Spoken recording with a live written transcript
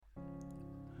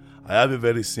I have a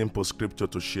very simple scripture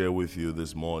to share with you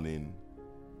this morning,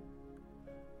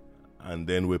 and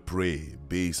then we pray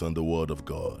based on the word of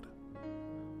God.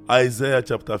 Isaiah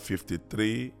chapter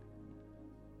 53,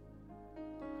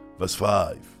 verse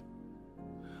 5.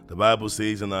 The Bible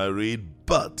says, and I read,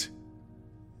 "But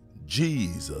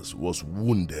Jesus was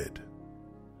wounded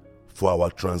for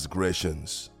our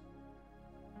transgressions.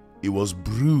 He was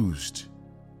bruised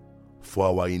for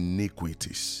our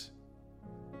iniquities.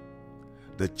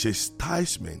 The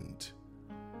chastisement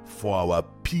for our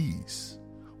peace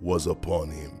was upon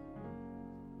him,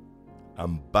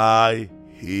 and by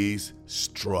his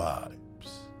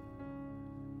stripes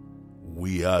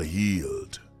we are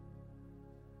healed."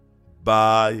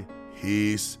 By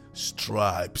his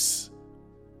stripes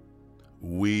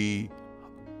we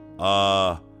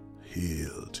are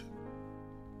healed.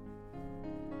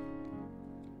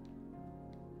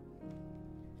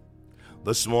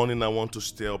 This morning I want to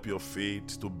stir up your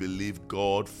faith to believe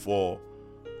God for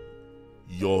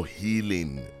your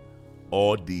healing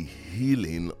or the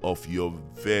healing of your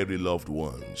very loved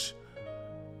ones.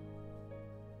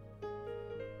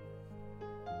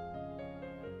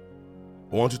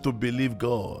 I want you to believe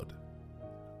God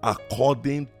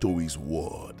according to his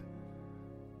word,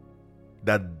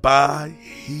 that by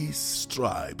his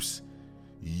stripes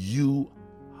you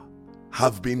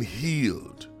have been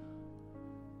healed.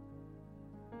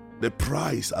 The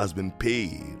price has been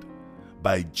paid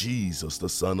by Jesus, the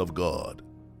Son of God.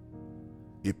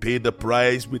 He paid the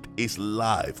price with his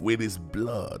life, with his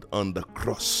blood on the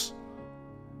cross.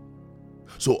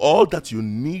 So all that you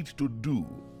need to do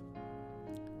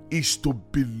is to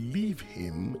believe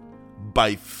him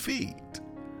by faith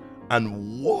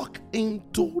and walk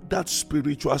into that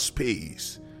spiritual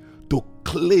space to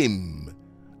claim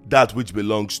that which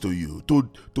belongs to you, to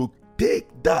take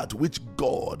that which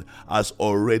God has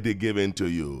already given to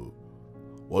you.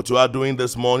 What you are doing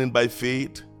this morning by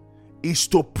faith is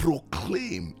to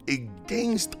proclaim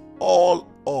against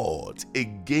all odds,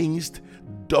 against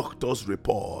doctor's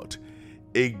report,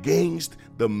 against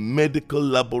the medical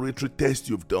laboratory test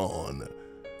you've done.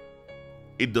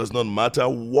 It does not matter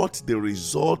what the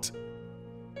result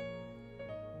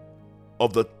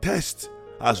of the test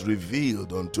has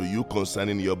revealed unto you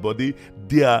concerning your body,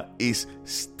 there is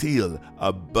still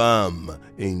a balm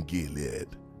in Gilead.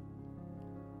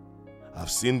 I've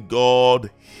seen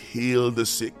God heal the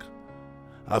sick.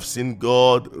 I've seen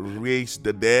God raise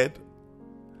the dead.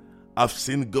 I've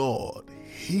seen God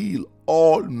heal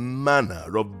all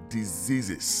manner of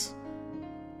diseases.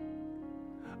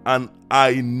 And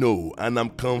I know and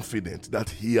I'm confident that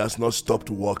he has not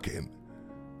stopped working.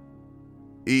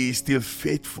 He is still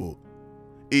faithful.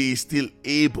 He is still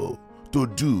able to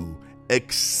do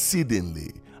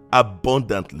exceedingly,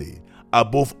 abundantly,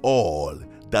 above all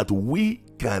that we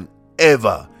can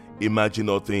ever imagine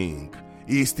or think.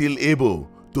 He is still able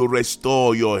to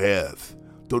restore your health,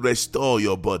 to restore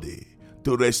your body,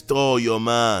 to restore your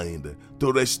mind,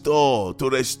 to restore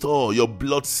your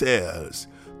blood cells,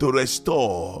 to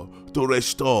restore,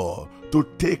 to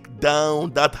take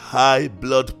down that high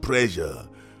blood pressure,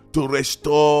 to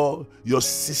restore your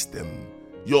system,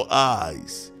 your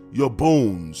eyes, your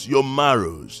bones, your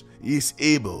marrows. He is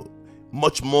able,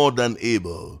 much more than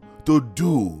able, to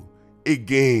do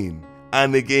again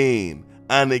and again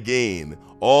and again.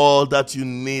 All that you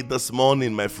need this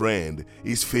morning, my friend,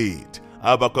 is faith.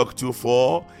 Habakkuk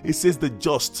 2:4, it says the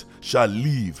just shall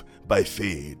live by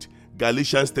faith.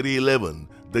 Galatians 3:11,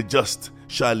 the just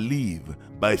shall live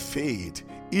by faith.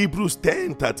 Hebrews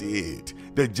 10:38,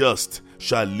 the just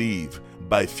shall live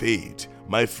by faith.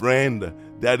 My friend,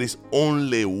 there is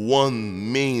only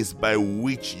one means by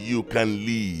which you can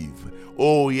live.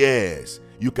 Oh yes,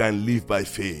 you can live by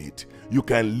faith. You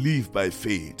can live by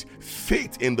faith.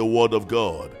 Faith in the word of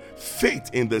God. Faith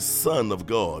in the Son of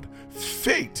God.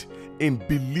 Faith in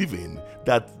believing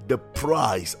that the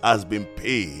price has been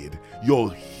paid.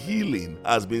 Your healing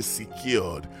has been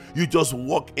secured. You just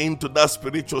walk into that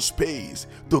spiritual space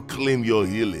to claim your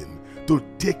healing, to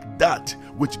take that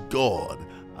which God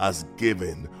has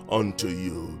given unto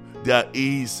you. There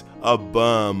is a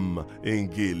balm in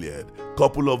Gilead.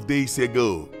 Couple of days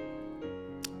ago,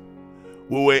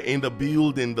 we were in the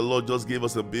building. The Lord just gave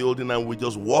us a building and we're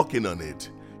just walking on it.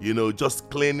 Just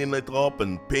cleaning it up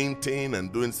and painting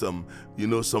and doing some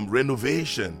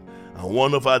renovation. And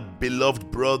one of our beloved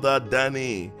brother,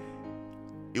 Danny,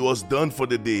 he was done for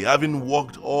the day, having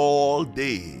worked all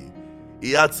day.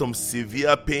 He had some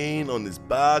severe pain on his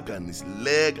back and his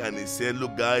leg, and he said,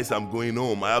 "Look guys, I'm going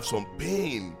home. I have some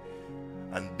pain."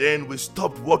 And then we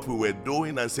stopped what we were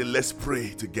doing and said, "Let's pray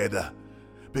together."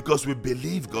 Because we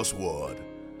believe God's word.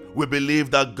 We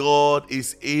believe that God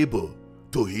is able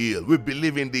to heal. We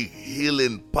believe in the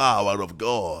healing power of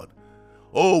God.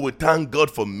 Oh, we thank God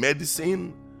for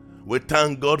medicine. We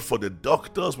thank God for the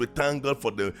doctors. We thank God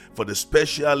for the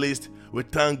specialists. We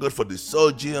thank God for the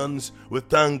surgeons. We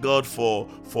thank God for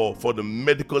the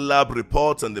medical lab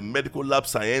reports and the medical lab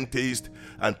scientists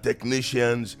and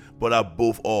technicians. But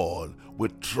above all, we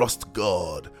trust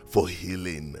God for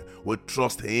healing. We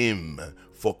trust Him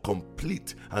for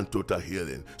complete and total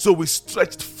healing. So we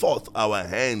stretched forth our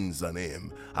hands on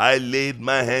Him. I laid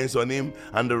my hands on Him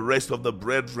and the rest of the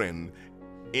brethren,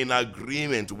 in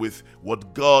agreement with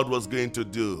what God was going to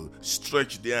do,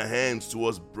 stretched their hands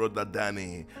towards Brother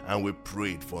Danny, and we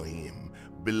prayed for him.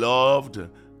 Beloved,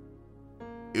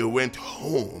 he went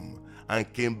home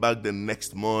and came back the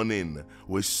next morning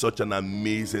with such an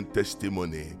amazing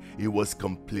testimony. He was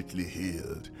completely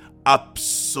healed,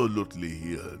 absolutely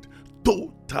healed,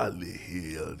 totally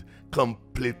healed,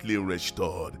 completely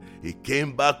restored. He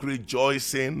came back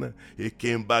rejoicing. He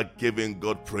came back giving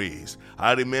God praise.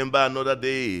 I remember another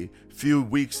day, few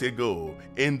weeks ago,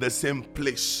 in the same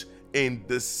place, in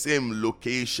the same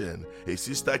location, a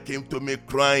sister came to me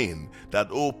crying that,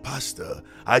 oh, Pastor,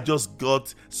 I just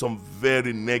got some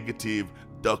very negative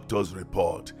doctor's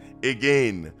report.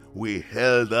 Again, we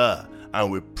held her and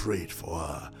we prayed for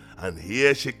her. And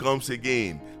here she comes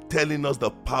again, telling us the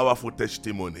powerful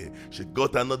testimony. She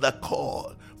got another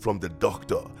call from the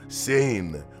doctor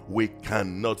saying we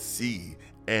cannot see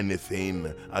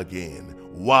anything again.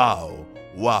 Wow,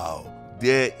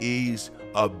 there is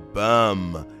a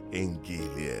balm in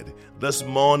Gilead. This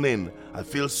morning, I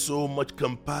feel so much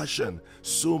compassion,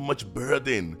 so much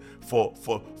burden for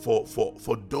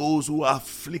those who are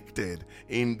afflicted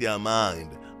in their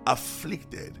mind,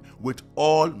 afflicted with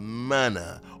all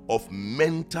manner of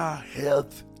mental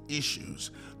health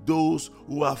issues, those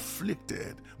who are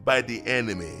afflicted by the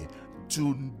enemy.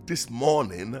 To this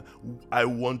morning, I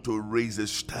want to raise a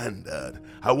standard.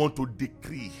 I want to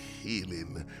decree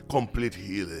healing, complete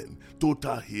healing,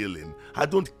 total healing. I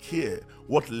don't care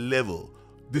what level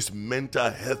this mental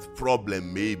health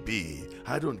problem may be.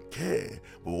 I don't care.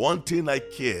 But one thing I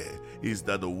care is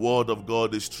that the Word of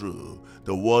God is true.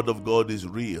 The Word of God is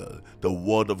real. The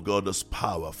Word of God is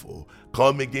powerful.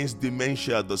 Come against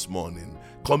dementia this morning.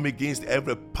 Come against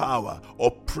every power,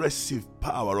 oppressive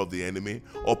power of the enemy,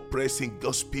 oppressing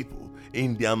God's people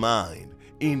in their mind,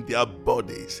 in their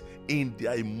bodies, in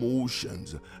their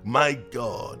emotions. My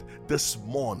God, this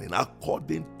morning,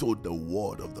 according to the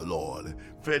word of the Lord,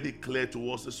 very clear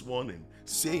to us this morning,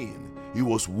 saying, He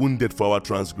was wounded for our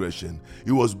transgression,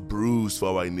 He was bruised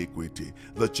for our iniquity.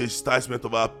 The chastisement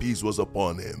of our peace was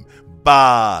upon Him.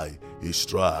 By His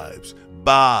stripes,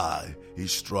 by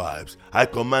His stripes. I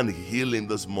command healing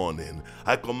this morning.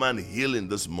 I command healing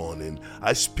this morning.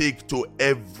 I speak to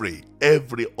every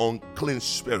unclean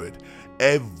spirit,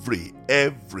 every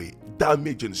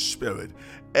damaging spirit,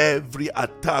 every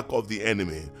attack of the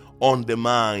enemy on the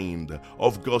mind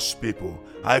of God's people.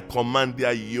 I command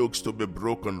their yokes to be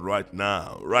broken right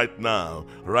now, right now,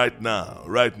 right now,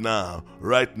 right now,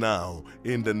 right now,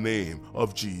 in the name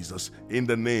of Jesus, in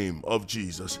the name of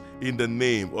Jesus, in the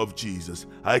name of Jesus.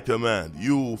 I command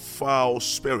you foul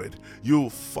spirit,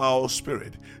 you foul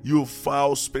spirit, you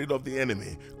foul spirit of the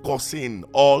enemy, causing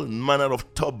all manner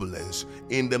of turbulence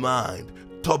in the mind,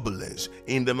 turbulence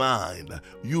in the mind.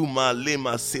 You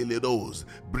malema seledos,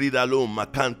 bridalo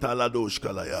makantaladosh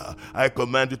kalaya. I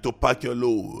command you to pack your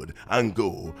load and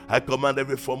go. I command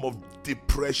every form of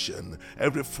depression,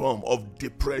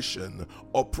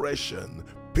 oppression,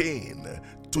 pain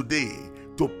today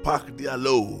to pack their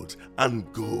loads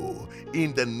and go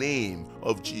in the name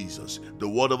of Jesus. The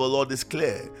word of the Lord is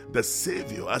clear. The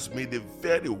Savior has made a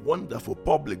very wonderful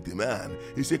public demand.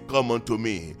 He said, come unto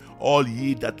me, all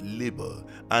ye that labor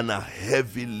and are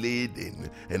heavy laden,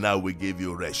 and I will give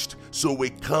you rest. So we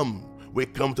come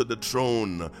to the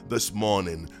throne this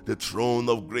morning, the throne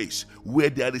of grace, where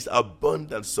there is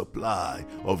abundant supply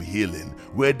of healing,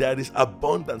 where there is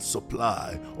abundant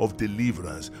supply of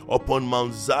deliverance. Upon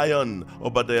Mount Zion,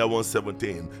 Obadiah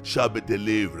 1:17, shall be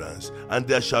deliverance, and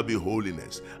there shall be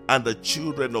holiness, and the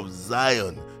children of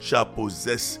Zion shall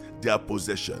possess their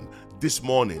possession. This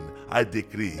morning, I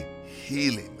decree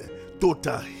healing,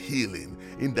 total healing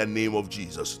in the name of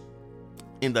Jesus.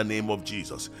 In the name of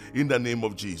Jesus, in the name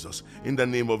of Jesus, in the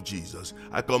name of Jesus,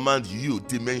 I command you,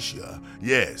 dementia,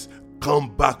 yes,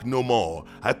 come back no more.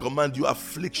 I command you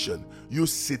affliction, you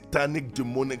satanic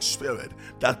demonic spirit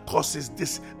that causes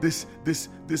this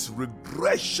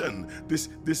regression,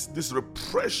 this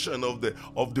repression of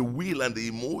the will and the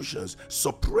emotions,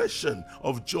 suppression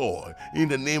of joy in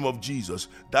the name of Jesus.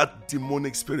 That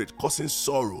demonic spirit causing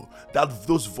sorrow,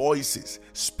 those voices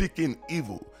speaking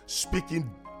evil, speaking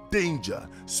danger,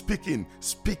 speaking,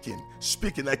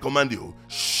 I command you,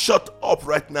 shut up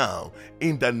right now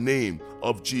in the name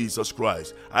of Jesus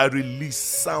Christ. I release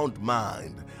sound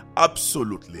mind,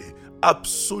 absolute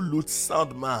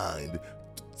sound mind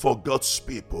for God's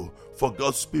people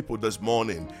this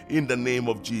morning in the name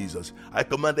of Jesus. I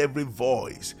command every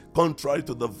voice contrary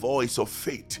to the voice of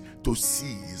faith to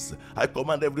cease. I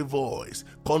command every voice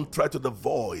contrary to the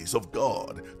voice of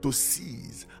God to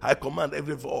cease. I command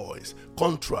every voice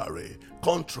contrary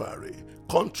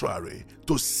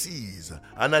to cease.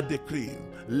 And I decree,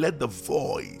 let the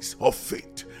voice of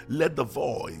faith, let the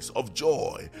voice of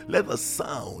joy, let the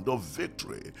sound of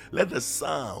victory, let the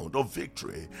sound of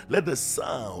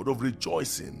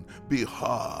rejoicing be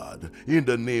heard in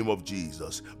the name of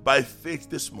Jesus. By faith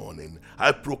this morning,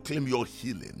 I proclaim your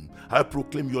healing. I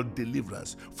proclaim your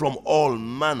deliverance from all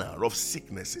manner of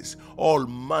sicknesses,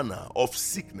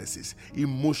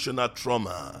 emotional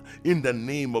trauma. In the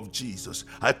name of Jesus,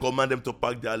 I command them to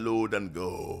pack their load and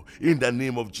go. In the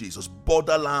name of Jesus,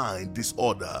 borderline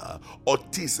disorder,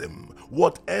 autism,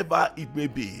 whatever it may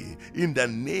be, in the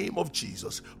name of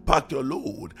Jesus, pack your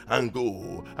load and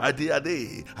go.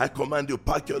 Ade, I command you,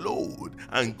 pack your load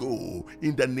and go.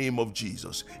 In the name of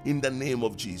Jesus,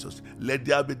 let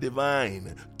there be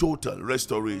divine, total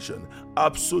restoration,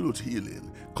 absolute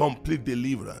healing, complete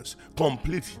deliverance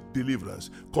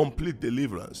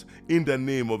in the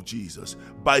name of Jesus.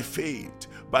 By faith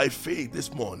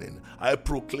this morning, I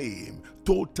proclaim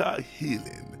total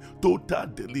healing, total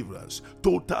deliverance,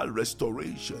 total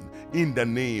restoration in the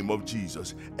name of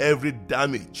Jesus. Every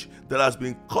damage that has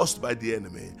been caused by the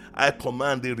enemy, I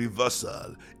command a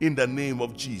reversal in the name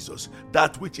of Jesus.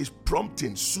 That which is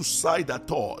prompting suicidal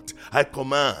thought, I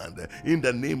command in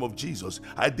the name of Jesus.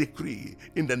 I decree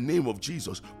in the name of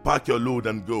Jesus, pack your load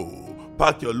and go.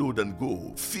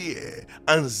 Fear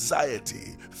and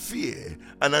anxiety,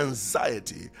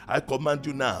 I command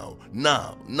you now,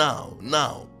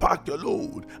 pack your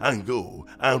load and go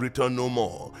and return no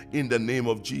more in the name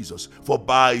of Jesus. For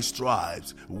by his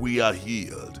stripes we are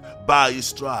healed. By his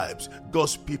stripes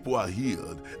God's people are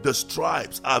healed. The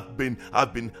stripes have been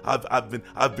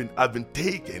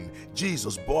taken.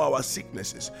 Jesus bore our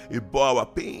sicknesses, he bore our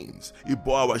pains, he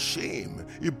bore our shame,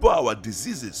 he bore our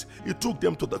diseases, he took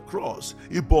them to the cross,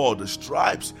 he bore the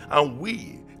stripes, and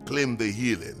we claim the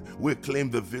healing, we claim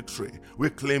the victory,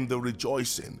 we claim the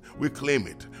rejoicing, we claim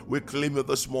it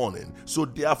this morning. So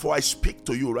therefore I speak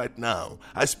to you right now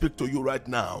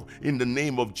in the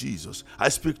name of Jesus. I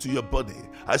speak to your body,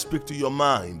 I speak to your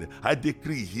mind, I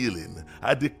decree healing,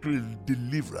 I decree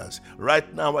deliverance.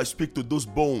 Right now I speak to those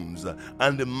bones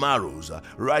and the marrows.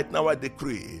 Right now I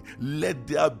decree, let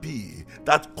there be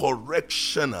that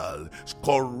correctional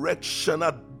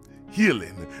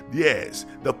healing. Yes,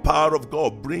 the power of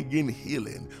God bringing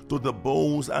healing to the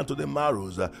bones and to the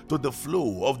marrows, to the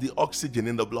flow of the oxygen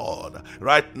in the blood.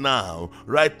 Right now,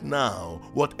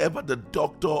 whatever the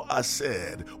doctor has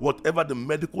said, whatever the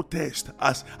medical test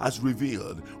has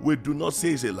revealed, we do not say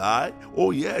it's a lie.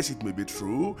 Oh yes, it may be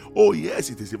true. Oh yes,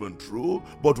 it is even true.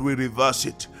 But we reverse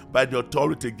it by the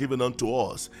authority given unto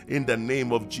us in the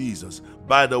name of Jesus.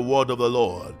 By the word of the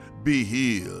Lord, be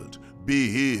healed,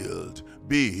 be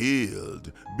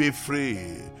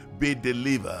free, be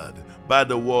delivered by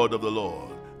the word of the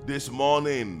Lord this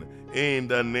morning in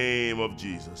the name of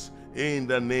Jesus. In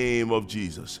the name of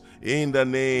Jesus. In the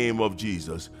name of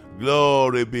Jesus.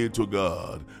 Glory be to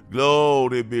God.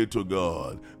 Glory be to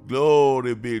God.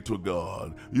 Glory be to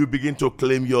God. You begin to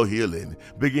claim your healing.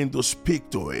 Begin to speak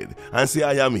to it and say,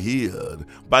 I am healed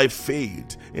by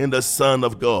faith in the Son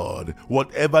of God.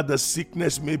 Whatever the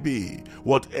sickness may be,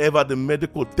 whatever the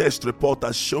medical test report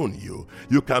has shown you,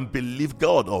 you can believe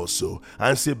God also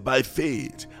and say, by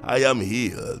faith, I am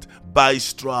healed. By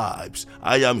stripes,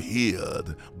 I am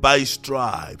healed. By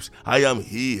stripes, I am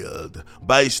healed.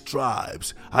 By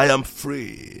stripes, I am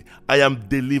free. I am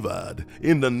delivered.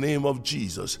 In the name of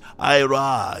Jesus, I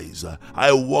rise.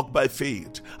 I walk by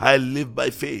faith. I live by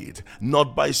faith,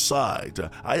 not by sight.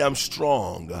 I am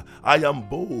strong. I am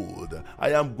bold.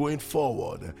 I am going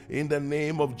forward. In the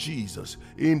name of Jesus.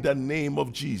 In the name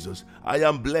of Jesus, I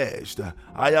am blessed.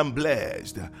 I am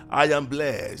blessed. I am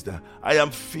blessed. I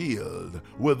am filled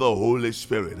with the Holy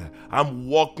Spirit. I'm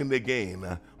walking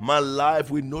again. My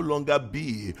life will no longer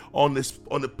be on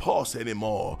a pause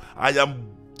anymore. I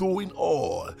am doing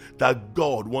all that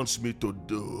God wants me to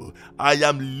do. I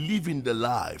am living the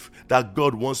life that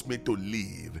God wants me to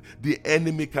live. The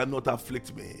enemy cannot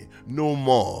afflict me no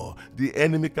more. The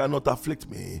enemy cannot afflict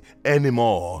me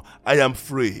anymore. I am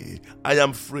free. I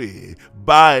am free.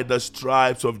 By the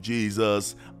stripes of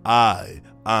Jesus, I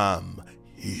am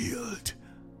healed.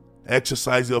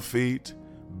 Exercise your faith.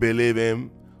 Believe Him.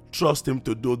 Trust Him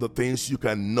to do the things you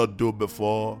cannot do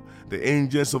before. The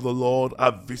angels of the Lord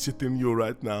are visiting you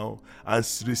right now and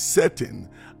resetting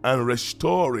and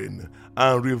restoring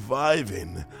and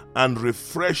reviving and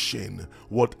refreshing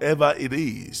whatever it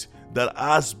is that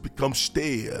has become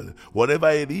stale, whatever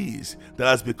it is that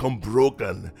has become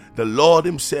broken. The Lord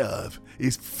Himself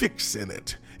is fixing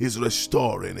it, is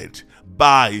restoring it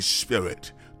by His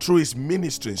Spirit, through His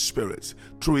ministering spirits,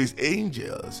 through His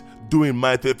angels, doing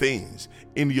mighty things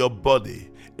in your body,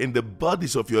 in the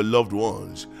bodies of your loved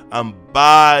ones, and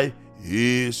by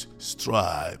His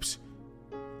stripes,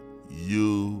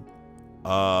 you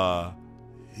are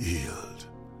healed.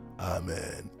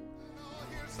 Amen.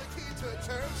 Here's the key to it,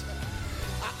 church.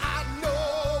 I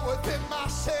know within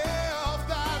myself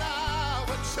that I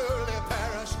would surely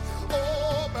perish.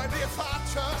 Oh, but if I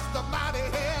trust the mighty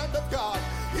hand of God,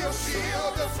 He'll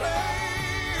shield the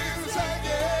flames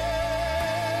again.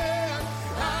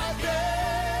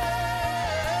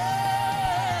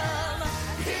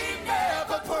 He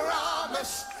never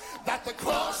promised that the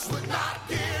cross would not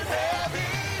get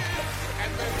heavy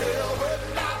and the hill would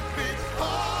not be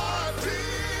hard to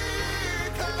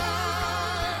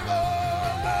climb. Oh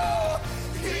no,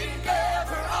 He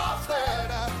never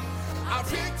offered our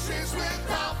victories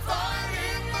without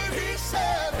fighting, but He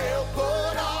said He'll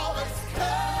put always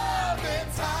come in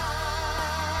time.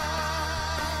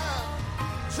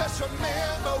 Just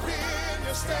remember when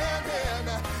you're standing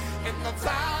in the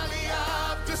valley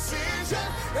of decision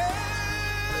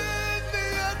and the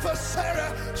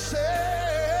adversary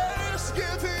says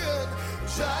give in,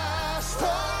 just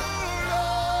hold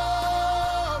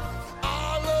on,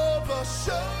 all over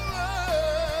show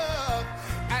up,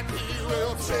 and He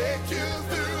will take you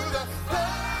through the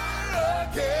fire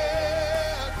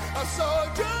again. So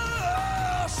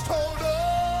just hold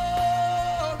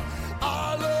on,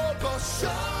 all over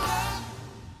show